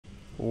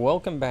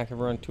Welcome back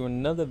everyone to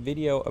another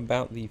video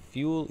about the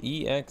Fuel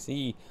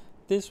EXe.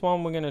 This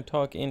one we're going to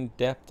talk in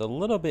depth a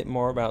little bit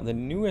more about the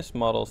newest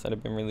models that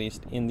have been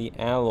released in the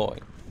Alloy.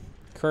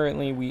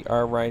 Currently we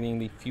are riding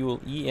the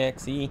Fuel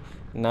EXe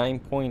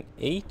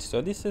 9.8,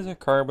 so this is a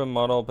carbon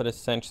model, but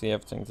essentially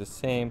everything's the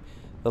same.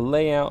 The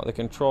layout, the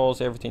controls,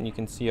 everything you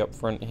can see up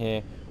front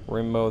here. We're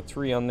in mode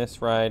 3 on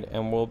this ride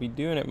and we'll be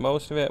doing it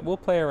most of it. We'll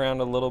play around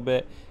a little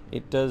bit.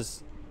 It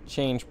does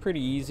change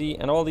pretty easy,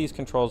 and all these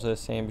controls are the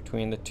same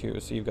between the two.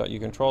 So you've got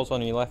your controls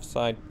on your left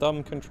side,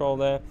 thumb control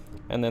there,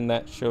 and then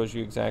that shows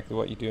you exactly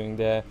what you're doing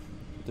there.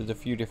 There's a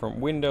few different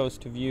windows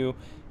to view,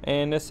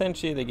 and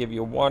essentially they give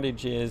you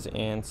wattages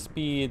and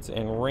speeds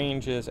and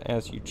ranges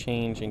as you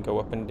change and go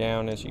up and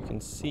down, as you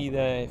can see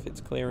there if it's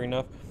clear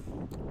enough.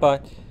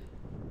 But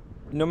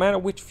no matter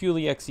which Fuel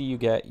EXe you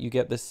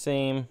get the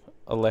same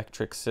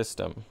electric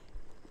system.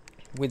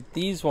 With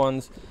these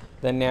ones,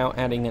 they're now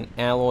adding an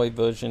Alloy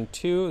version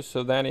 2,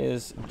 so that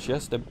is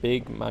just a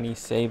big money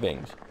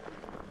savings.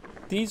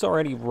 These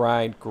already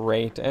ride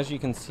great. As you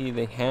can see,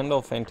 they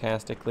handle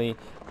fantastically.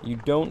 You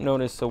don't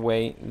notice the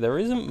weight. There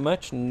isn't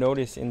much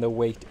notice in the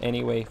weight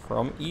anyway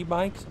from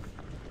e-bikes,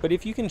 but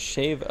if you can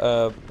shave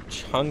a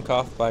chunk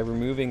off by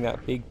removing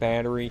that big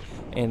battery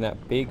and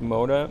that big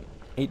motor,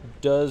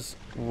 it does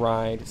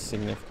ride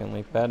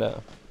significantly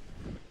better.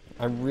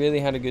 I really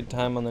had a good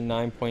time on the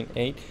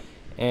 9.8.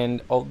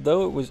 And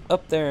although it was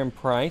up there in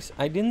price,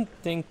 I didn't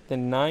think the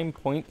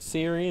 9-point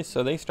series,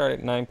 so they start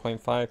at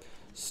 9.5,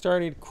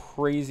 started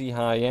crazy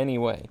high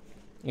anyway.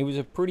 It was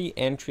a pretty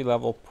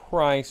entry-level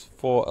price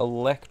for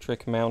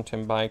electric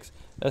mountain bikes,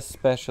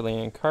 especially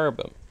in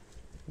carbon.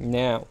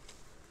 Now,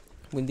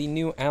 with the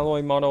new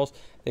Alloy models,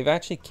 they've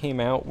actually came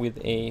out with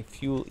a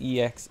Fuel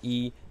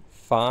EXe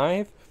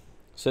 5.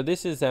 So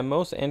this is their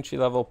most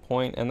entry-level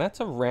point, and that's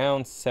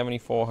around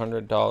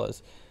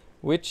 $7,400.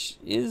 Which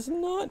is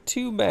not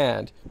too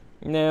bad.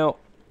 Now,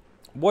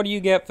 what do you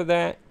get for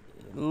that?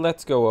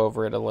 Let's go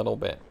over it a little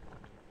bit.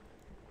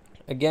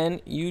 Again,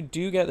 you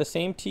do get the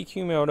same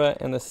TQ motor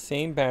and the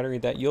same battery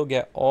that you'll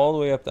get all the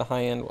way up the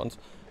high-end ones.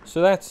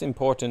 So that's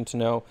important to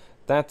know.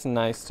 That's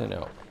nice to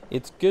know.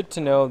 It's good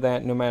to know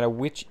that no matter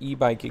which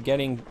e-bike you're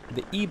getting,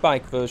 the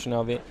e-bike version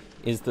of it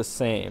is the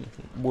same.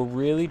 We're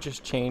really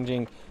just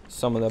changing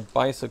some of the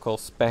bicycle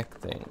spec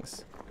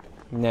things.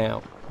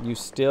 Now, you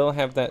still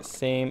have that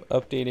same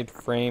updated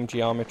frame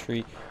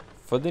geometry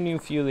for the new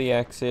Fuel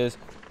EXes.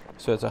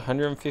 So it's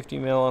 150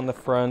 mil on the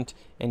front,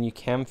 and you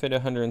can fit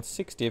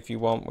 160 if you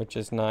want, which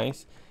is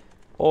nice.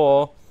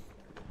 Or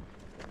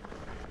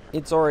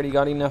it's already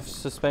got enough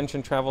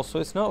suspension travel, so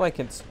it's not like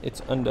it's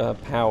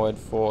underpowered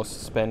for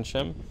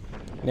suspension.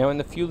 Now in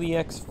the Fuel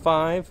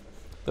EX5,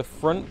 the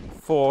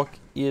front fork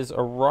is a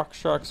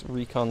RockShox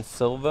Recon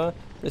Silver.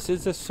 This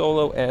is a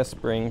solo air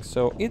spring,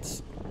 so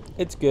it's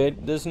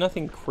good. There's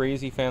nothing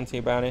crazy fancy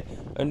about it.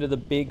 Under the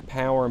big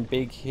power and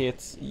big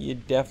hits, you're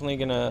definitely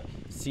gonna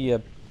see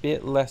a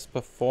bit less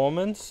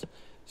performance.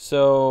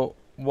 So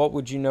what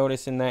would you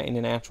notice in that in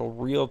an actual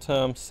real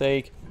term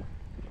sake?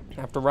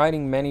 After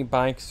riding many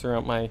bikes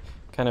throughout my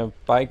kind of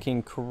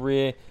biking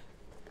career,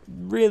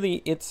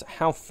 really it's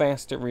how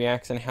fast it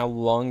reacts and how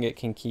long it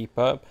can keep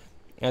up.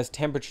 As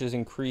temperatures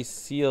increase,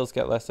 seals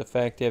get less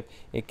effective.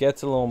 It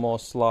gets a little more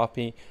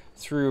sloppy.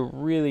 Through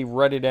really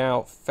rutted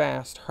out,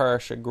 fast,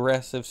 harsh,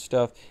 aggressive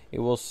stuff, it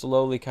will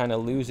slowly kind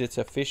of lose its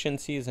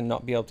efficiencies and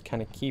not be able to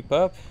kind of keep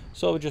up,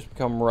 so it will just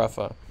become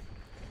rougher.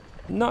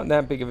 Not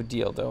that big of a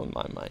deal though in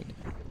my mind.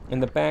 In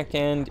the back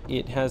end,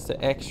 it has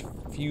the EXe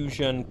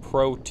Fusion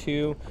Pro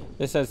 2.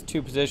 This has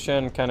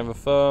 2-position, kind of a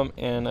firm,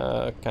 and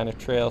a kind of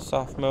trail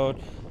soft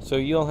mode, so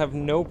you'll have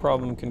no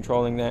problem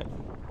controlling that.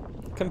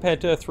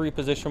 Compared to a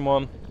 3-position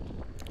one,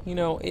 you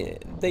know,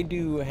 they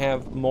do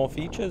have more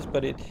features,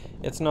 but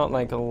it's not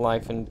like a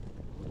life and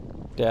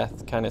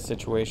death kind of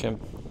situation.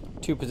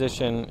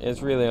 2-position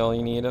is really all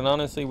you need, and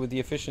honestly, with the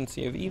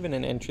efficiency of even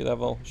an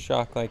entry-level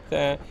shock like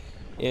that,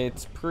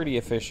 it's pretty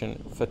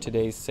efficient for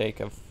today's sake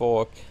of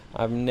fork.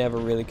 I'm never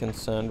really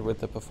concerned with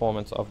the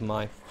performance of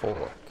my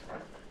fork.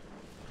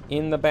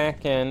 In the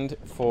back end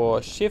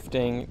for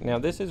shifting, now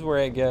this is where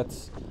it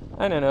gets,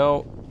 I don't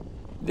know,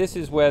 this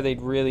is where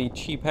they'd really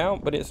cheap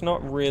out, but it's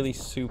not really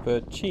super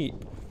cheap.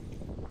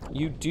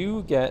 You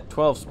do get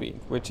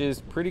 12-speed, which is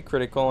pretty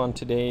critical on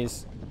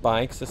today's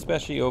bikes,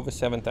 especially over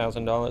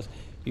 $7,000.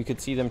 You could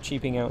see them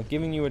cheaping out,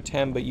 giving you a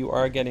 10, but you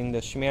are getting the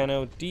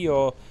Shimano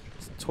Dior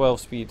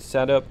 12-speed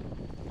setup.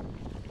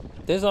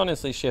 This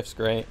honestly shifts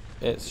great.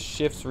 It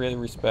shifts really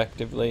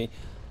respectively.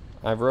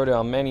 I've rode it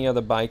on many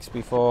other bikes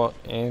before,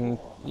 and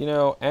you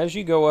know, as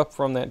you go up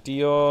from that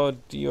Dior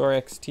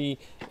XT,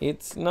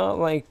 it's not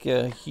like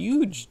a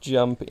huge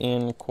jump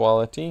in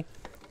quality.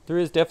 There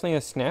is definitely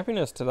a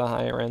snappiness to the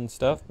higher end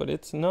stuff, but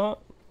it's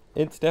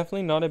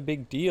definitely not a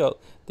big deal.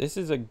 This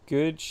is a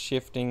good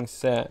shifting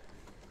set.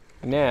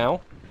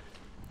 Now,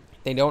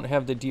 they don't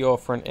have the Dior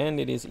front end,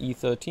 it is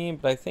E13,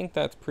 but I think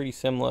that's pretty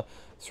similar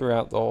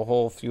throughout the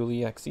whole Fuel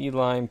EXe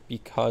line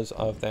because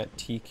of that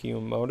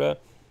TQ motor.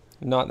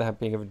 Not that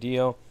big of a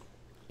deal.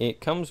 It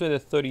comes with a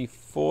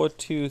 34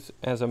 tooth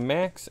as a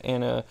max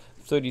and a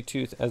 30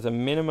 tooth as a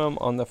minimum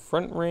on the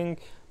front ring,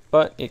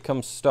 but it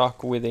comes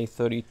stock with a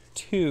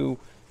 32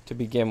 to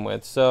begin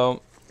with.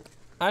 So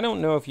I don't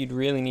know if you'd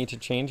really need to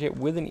change it.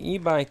 With an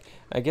e-bike,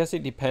 I guess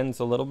it depends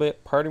a little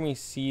bit. Part of me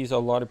sees a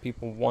lot of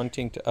people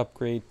wanting to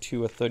upgrade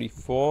to a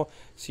 34,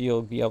 so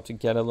you'll be able to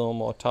get a little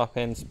more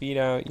top-end speed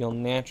out. You'll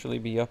naturally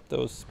be up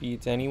those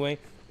speeds anyway,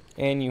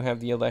 and you have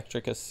the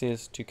electric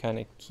assist to kind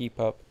of keep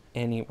up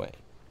anyway.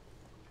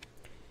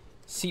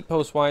 Seat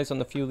post wise on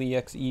the Fuel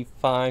EXe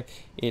 5,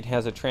 it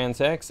has a Trans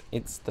X.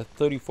 It's the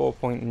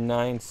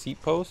 34.9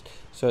 seat post,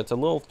 so it's a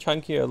little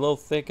chunkier, a little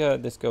thicker.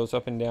 This goes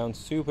up and down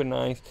super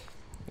nice.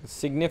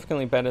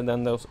 Significantly better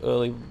than those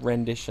early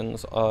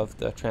renditions of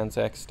the Trans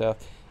X stuff.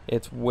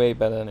 It's way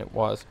better than it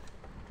was.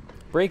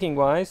 Braking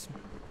wise,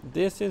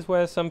 this is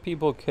where some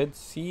people could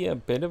see a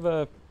bit of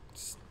a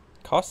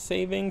cost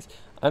savings.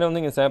 I don't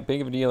think it's that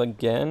big of a deal.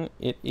 Again,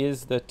 it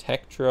is the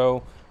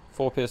Tektro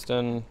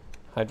 4-piston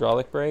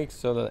hydraulic brakes,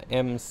 so the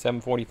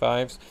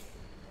M745s.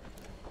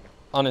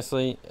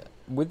 Honestly,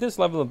 with this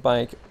level of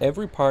bike,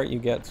 every part you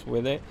get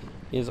with it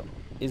is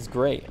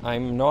great.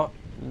 I'm not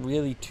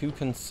really too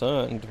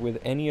concerned with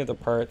any of the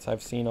parts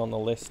I've seen on the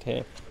list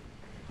here.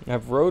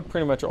 I've rode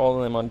pretty much all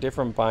of them on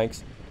different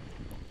bikes,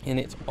 and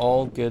it's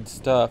all good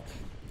stuff.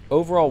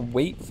 Overall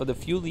weight for the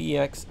Fuel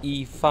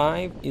EXe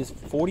 5 is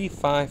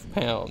 45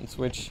 pounds,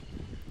 which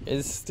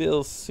is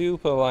still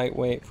super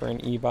lightweight for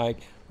an e-bike.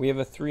 We have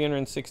a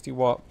 360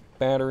 watt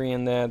battery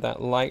in there, that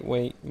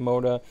lightweight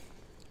motor.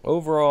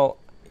 Overall,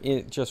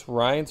 it just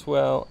rides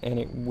well and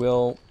it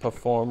will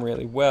perform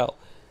really well.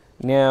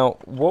 Now,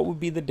 what would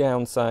be the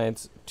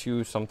downsides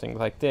to something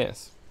like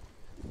this?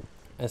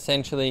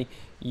 Essentially,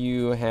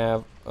 you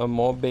have a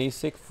more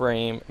basic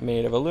frame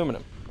made of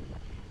aluminum,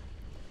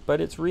 but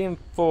it's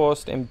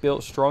reinforced and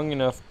built strong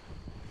enough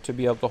to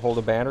be able to hold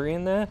a battery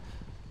in there.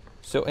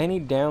 So any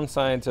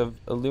downsides of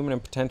aluminum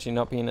potentially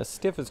not being as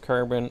stiff as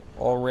carbon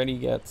already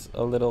gets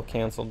a little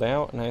canceled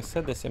out. And I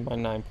said this in my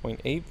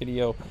 9.8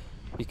 video,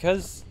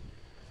 because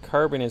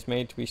carbon is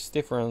made to be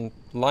stiffer and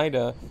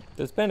lighter,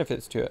 there's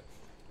benefits to it.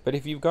 But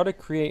if you've got to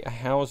create a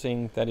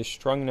housing that is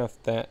strong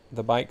enough that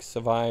the bike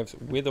survives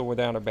with or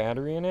without a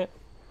battery in it,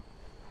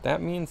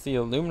 that means the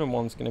aluminum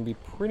one's going to be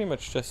pretty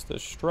much just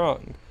as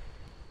strong.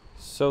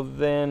 So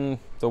then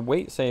the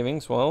weight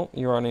savings, well,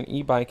 you're on an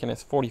e-bike and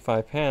it's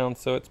 45 pounds,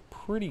 so it's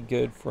pretty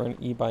good for an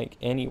e-bike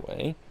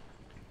anyway.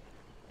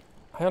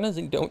 I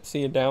honestly don't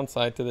see a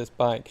downside to this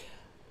bike.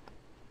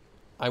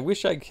 I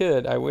wish I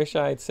could. I wish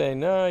I'd say,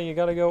 no, you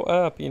gotta go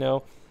up, you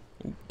know.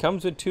 It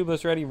comes with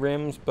tubeless ready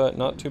rims, but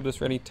not tubeless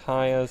ready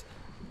tires.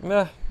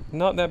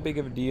 Not that big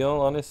of a deal,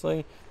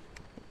 honestly.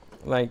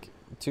 Like,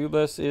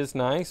 tubeless is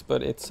nice,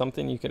 but it's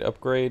something you could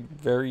upgrade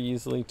very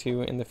easily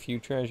to in the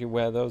future as you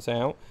wear those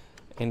out.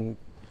 And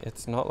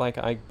it's not like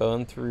I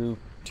burn through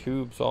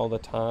tubes all the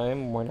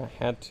time when I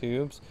had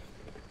tubes.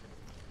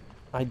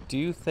 I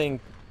do think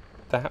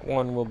that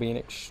one will be an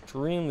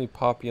extremely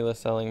popular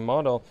selling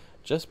model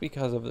just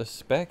because of the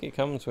spec it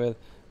comes with.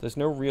 There's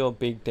no real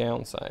big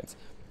downsides.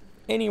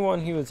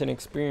 Anyone who is an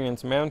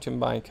experienced mountain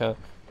biker,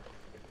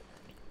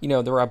 you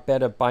know, there are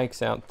better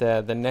bikes out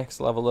there. The next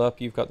level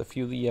up, you've got the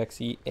Fuel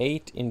EXe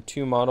 8 in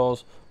two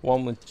models,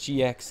 one with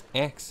GX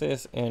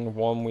axis and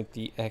one with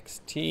the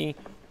XT.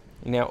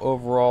 Now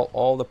overall,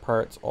 all the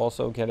parts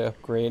also get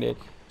upgraded.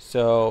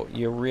 So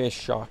your rear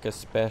shock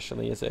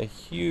especially is a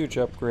huge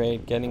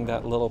upgrade, getting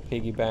that little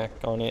piggyback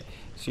on it.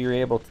 So you're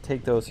able to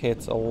take those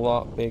hits a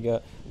lot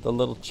bigger. The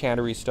little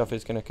chattery stuff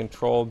is going to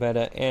control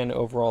better, and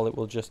overall it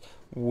will just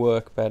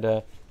work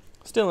better.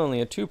 Still only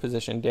a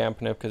 2-position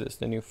dampener because it's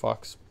the new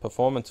Fox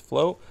Performance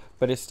float,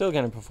 but it's still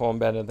going to perform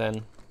better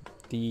than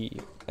the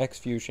X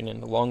Fusion in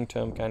the long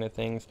term kind of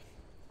things.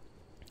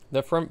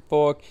 The front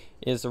fork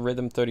is the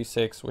Rhythm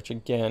 36, which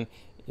again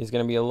is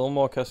going to be a little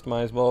more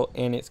customizable,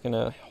 and it's going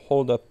to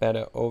hold up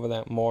better over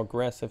that more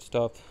aggressive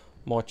stuff,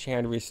 more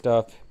chattery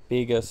stuff,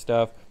 bigger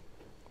stuff.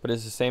 But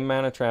it's the same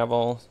amount of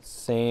travel,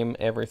 same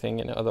everything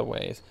in other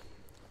ways.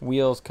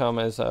 Wheels come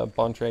as a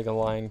Bontrager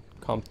line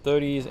Comp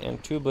 30s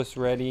and tubeless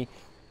ready,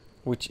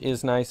 which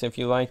is nice if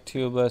you like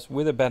tubeless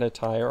with a better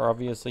tire.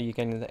 Obviously, you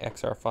get the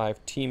XR5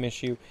 team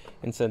issue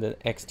instead of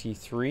the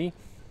XT3.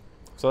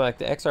 So like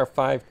the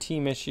XR5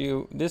 team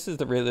issue, this is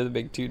really the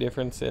big two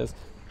differences.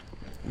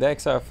 The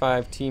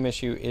XR5 team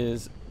issue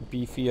is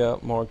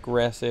beefier, more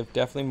aggressive,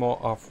 definitely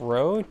more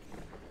off-road.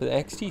 The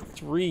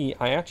XT3,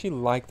 I actually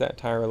like that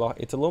tire a lot.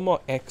 It's a little more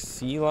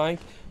XC-like,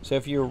 so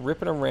if you're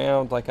ripping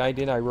around like I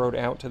did, I rode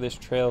out to this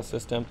trail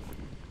system,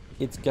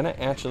 it's going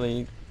to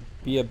actually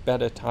be a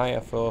better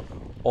tire for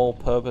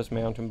all-purpose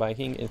mountain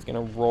biking. It's going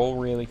to roll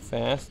really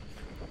fast,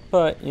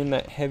 but in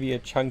that heavier,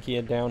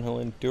 chunkier downhill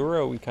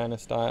enduro-y kind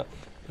of style,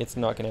 it's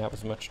not going to have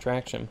as much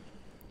traction.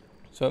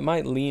 So it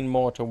might lean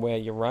more to where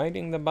you're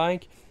riding the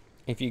bike.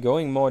 If you're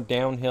going more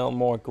downhill,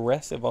 more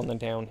aggressive on the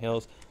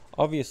downhills,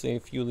 obviously a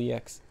Fuel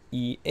EXe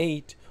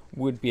 8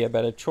 would be a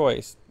better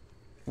choice.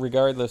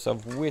 Regardless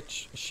of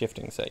which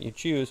shifting set you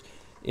choose,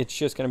 it's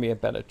just going to be a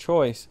better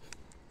choice.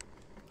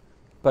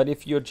 But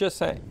if you're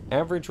just an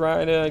average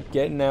rider,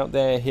 getting out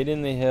there,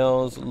 hitting the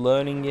hills,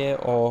 learning it,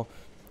 or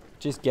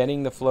just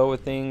getting the flow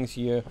of things,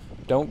 you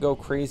don't go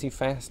crazy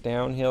fast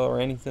downhill or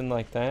anything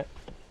like that,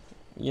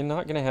 you're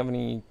not going to have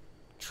any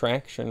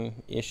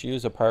traction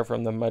issues apart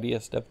from the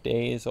muddiest of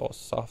days or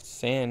soft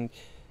sand.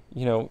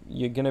 You know,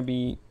 you're going to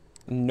be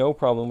no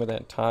problem with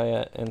that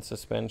tire and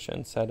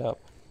suspension setup.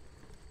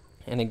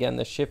 And again,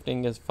 the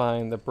shifting is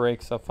fine, the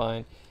brakes are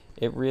fine.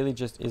 It really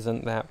just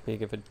isn't that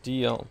big of a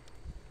deal.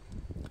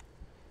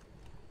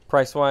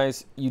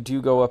 Price-wise, you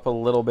do go up a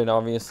little bit,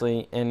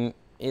 obviously, and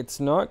it's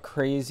not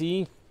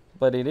crazy,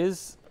 but it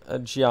is a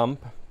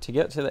jump. To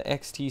get to the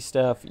XT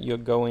stuff, you're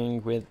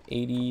going with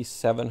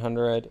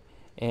 8,700,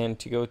 and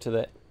to go to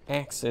the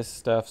Axis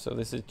stuff, so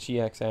this is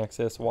GX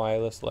Axis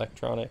wireless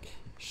electronic,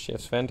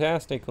 shifts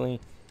fantastically.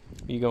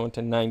 You go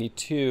into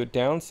 92.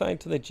 Downside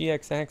to the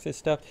GX Axis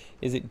stuff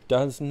is it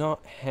does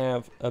not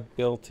have a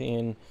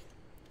built-in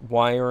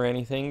wire or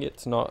anything.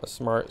 It's not a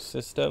smart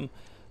system.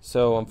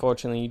 So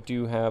unfortunately, you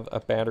do have a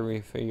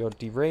battery for your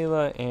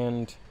derailleur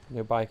and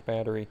your bike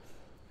battery.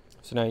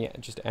 So now you're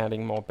just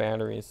adding more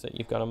batteries that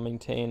you've got to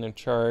maintain and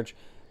charge.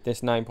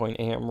 This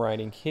 9.am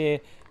riding here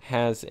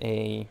has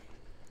a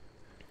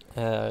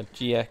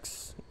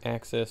GX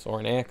Axis or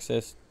an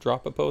Axis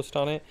dropper post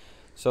on it.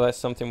 So that's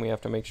something we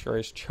have to make sure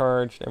is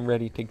charged and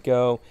ready to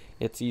go.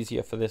 It's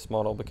easier for this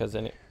model because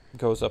then it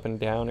goes up and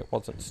down. It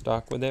wasn't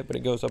stuck with it, but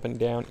it goes up and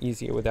down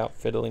easier without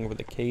fiddling with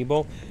the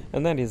cable,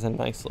 and that is a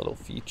nice little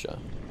feature.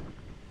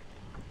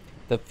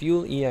 The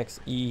Fuel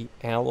EXe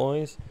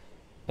alloys,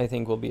 I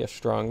think, will be a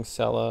strong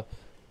seller.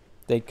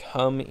 They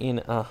come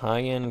in a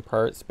high-end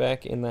part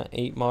spec in that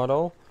 8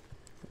 model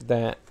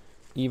that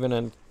even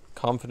a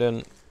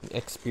confident,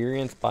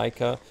 experienced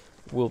biker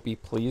will be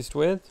pleased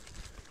with.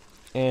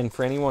 And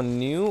for anyone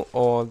new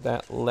or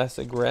that less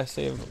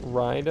aggressive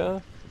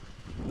rider,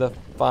 the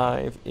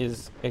 5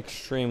 is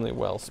extremely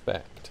well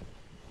spec'd.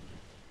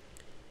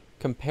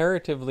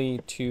 Comparatively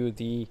to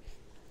the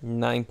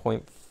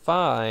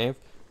 9.5,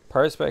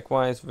 part spec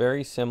wise,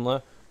 very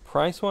similar.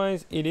 Price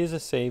wise, it is a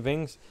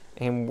savings.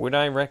 And would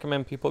I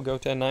recommend people go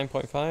to a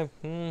 9.5?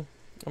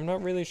 I'm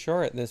not really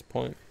sure at this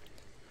point.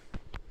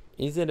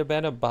 Is it a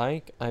better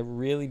bike? I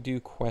really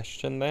do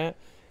question that.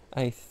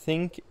 I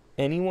think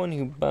anyone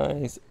who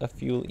buys a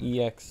Fuel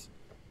EXe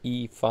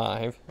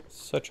 5,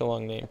 such a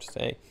long name to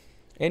say,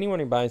 anyone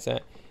who buys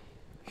that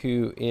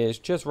who is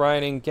just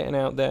riding, getting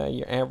out there,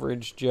 your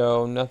average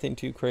Joe, nothing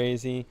too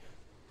crazy,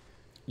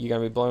 you're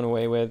going to be blown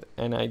away with,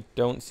 and I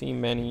don't see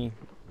many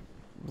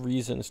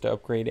reasons to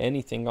upgrade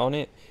anything on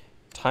it.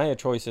 Tire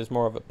choice is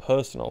more of a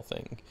personal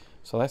thing,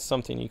 so that's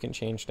something you can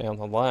change down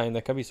the line.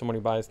 There could be someone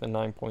who buys the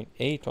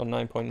 9.8 or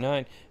 9.9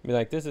 and be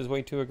like, this is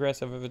way too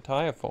aggressive of a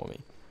tire for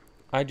me.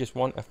 I just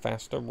want a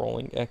faster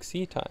rolling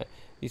XC tire.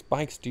 These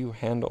bikes do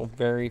handle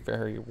very,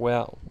 very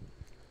well.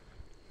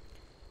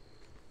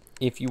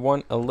 If you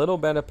want a little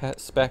better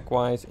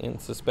spec-wise in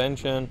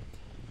suspension,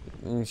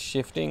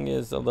 shifting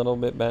is a little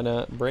bit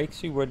better.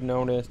 Brakes you would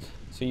notice.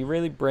 So you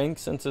really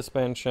brakes and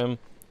suspension.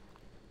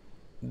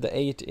 The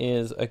 8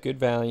 is a good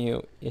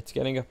value. It's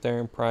getting up there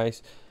in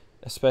price,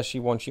 especially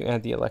once you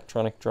add the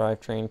electronic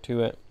drivetrain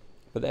to it.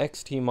 But the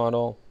XT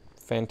model,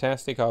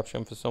 fantastic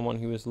option for someone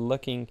who is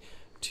looking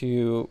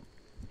to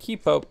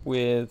keep up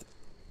with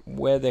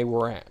where they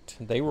were at.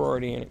 They were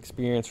already an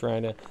experienced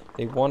rider.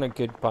 They want a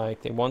good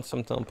bike. They want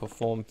something to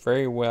perform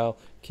very well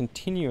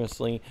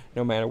continuously,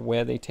 no matter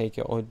where they take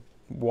it or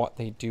what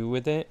they do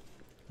with it.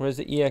 Whereas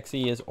the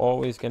EXe is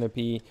always going to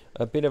be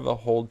a bit of a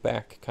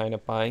holdback kind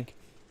of bike.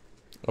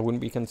 I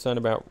wouldn't be concerned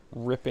about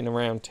ripping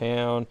around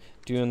town,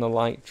 doing the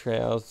light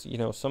trails. You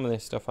know, some of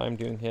this stuff I'm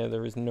doing here,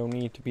 there is no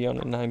need to be on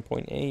a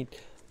 9.8,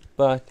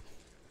 but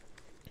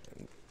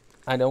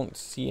I don't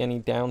see any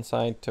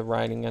downside to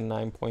riding a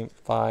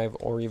 9.5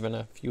 or even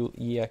a Fuel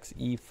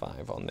EXe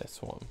 5 on this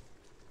one.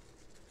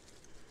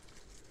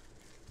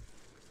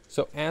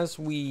 So as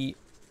we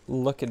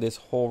look at this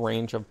whole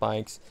range of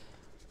bikes,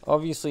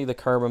 obviously the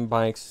carbon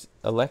bikes,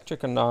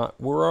 electric or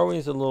not, were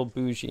always a little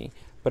bougie,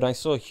 but I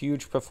saw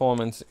huge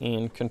performance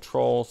in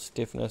control,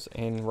 stiffness,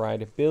 and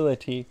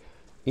rideability.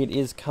 It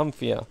is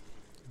comfier.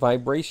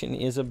 Vibration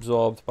is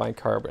absorbed by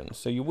carbon,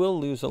 so you will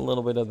lose a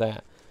little bit of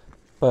that.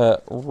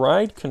 But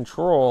ride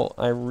control,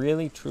 I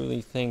really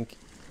truly think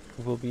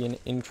will be an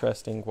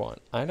interesting one.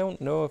 I don't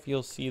know if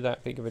you'll see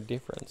that big of a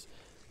difference.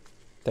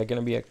 They're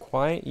going to be a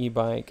quiet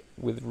e-bike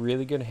with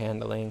really good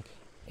handling,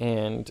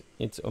 and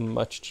it's a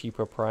much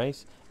cheaper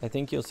price. I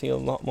think you'll see a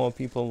lot more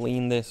people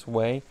lean this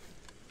way.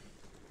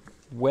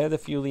 Where the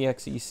Fuel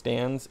EXe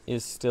stands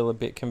is still a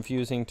bit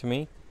confusing to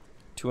me.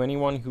 To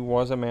anyone who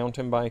was a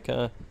mountain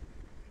biker,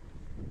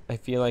 I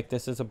feel like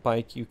this is a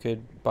bike you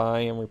could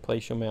buy and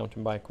replace your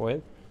mountain bike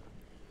with.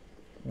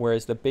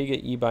 Whereas the bigger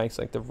e-bikes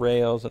like the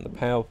Rails and the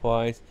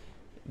Powerflies,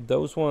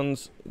 those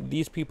ones,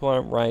 these people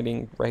aren't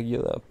riding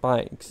regular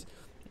bikes,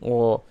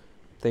 or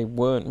they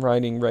weren't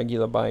riding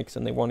regular bikes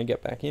and they want to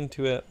get back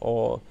into it,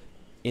 or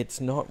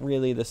it's not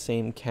really the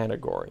same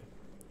category.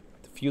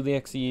 The Fuel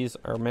EXes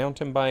are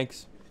mountain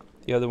bikes,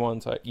 the other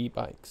ones are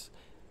e-bikes.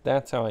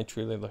 That's how I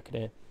truly look at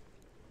it.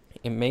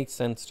 It makes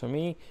sense to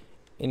me,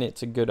 and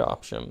it's a good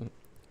option.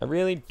 I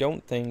really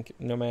don't think,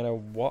 no matter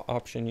what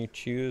option you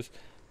choose,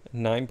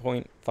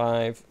 9.5,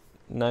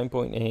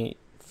 9.8,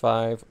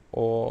 5,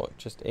 or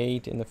just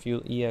 8 in the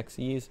Fuel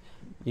EXEs,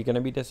 you're going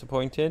to be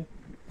disappointed.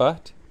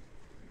 But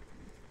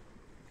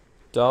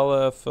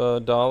dollar for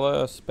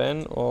dollar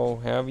spend,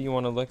 or however you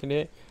want to look at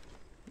it,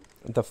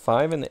 the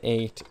 5 and the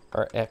 8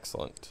 are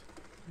excellent.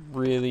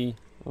 Really,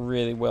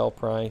 really well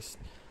priced.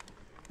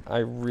 I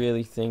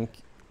really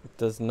think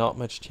there's not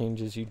much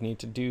changes you'd need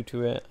to do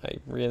to it. I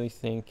really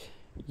think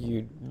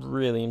you'd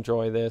really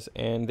enjoy this,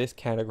 and this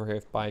category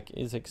of bike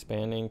is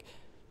expanding.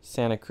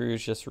 Santa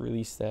Cruz just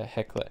released their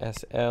Heckler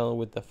SL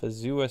with the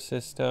Fazua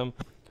system,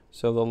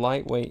 so the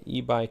lightweight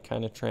e-bike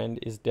kind of trend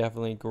is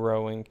definitely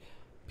growing.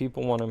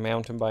 People want a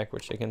mountain bike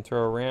which they can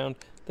throw around.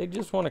 They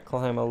just want to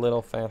climb a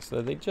little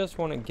faster. They just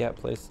want to get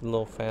places a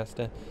little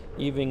faster,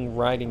 even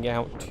riding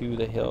out to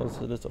the hills.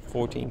 So there's a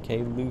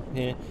 14K loop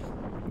here.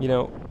 You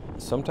know,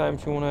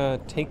 sometimes you want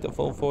to take the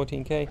full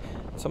 14K.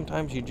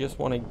 Sometimes you just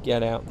want to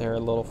get out there a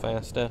little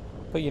faster,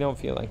 but you don't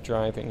feel like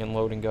driving and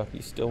loading up.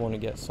 You still want to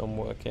get some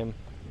work in.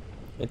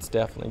 It's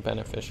definitely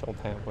beneficial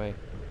that way.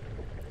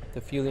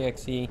 The Fuel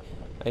EXE,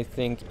 I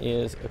think,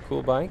 is a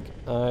cool bike.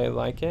 I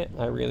like it.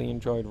 I really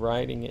enjoyed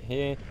riding it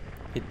here.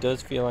 It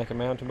does feel like a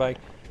mountain bike.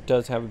 It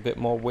does have a bit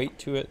more weight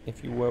to it,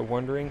 if you were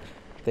wondering.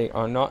 They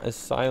are not as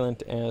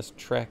silent as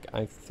Trek,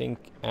 I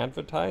think,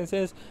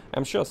 advertises.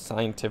 I'm sure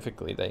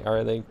scientifically they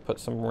are. They put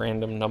some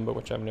random number,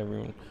 which I've never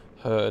even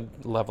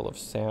heard. Level of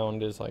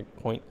sound is like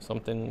point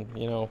something,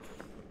 you know.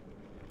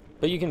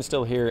 But you can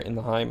still hear it in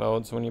the high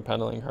modes when you're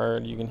pedaling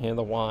hard. You can hear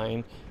the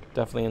whine.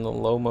 Definitely in the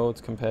low modes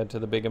compared to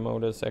the bigger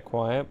motors, they're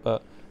quiet.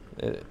 But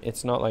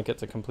it's not like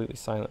it's a completely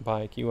silent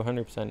bike. You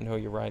 100% know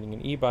you're riding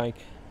an e-bike.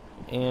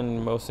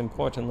 And most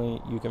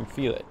importantly, you can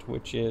feel it,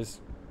 which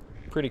is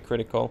pretty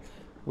critical.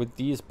 With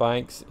these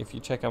bikes, if you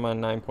check out my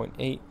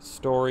 9.8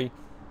 story,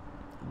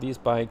 these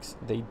bikes,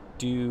 they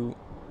do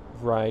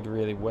ride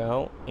really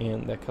well,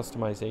 and their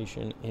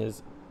customization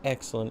is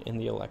excellent in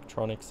the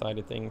electronic side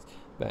of things.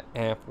 The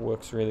app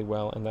works really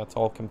well, and that's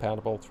all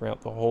compatible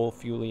throughout the whole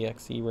Fuel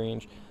EXE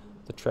range.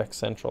 The Trek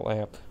Central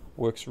app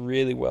works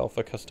really well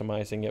for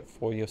customizing it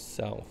for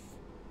yourself.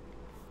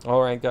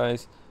 Alright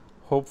guys,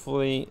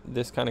 hopefully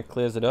this kind of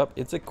clears it up.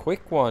 It's a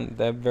quick one.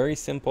 They're very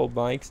simple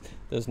bikes.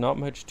 There's not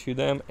much to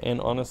them, and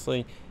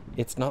honestly,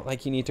 it's not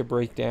like you need to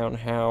break down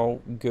how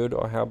good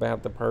or how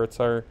bad the parts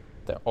are.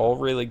 They're all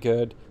really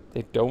good.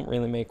 They don't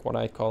really make what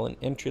I call an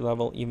entry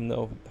level, even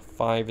though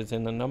 5 is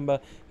in the number,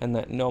 and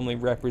that normally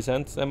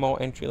represents the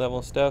more entry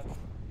level stuff.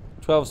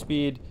 12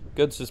 speed,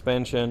 good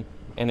suspension,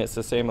 and it's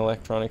the same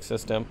electronic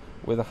system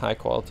with a high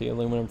quality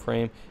aluminum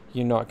frame.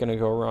 You're not going to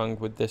go wrong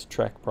with this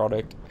Trek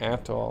product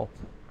at all.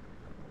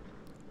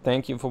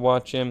 Thank you for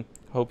watching.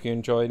 Hope you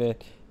enjoyed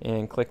it,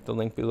 and click the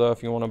link below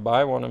if you want to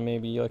buy one, and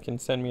maybe you can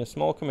send me a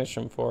small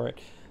commission for it.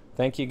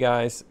 Thank you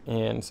guys,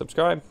 and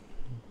subscribe.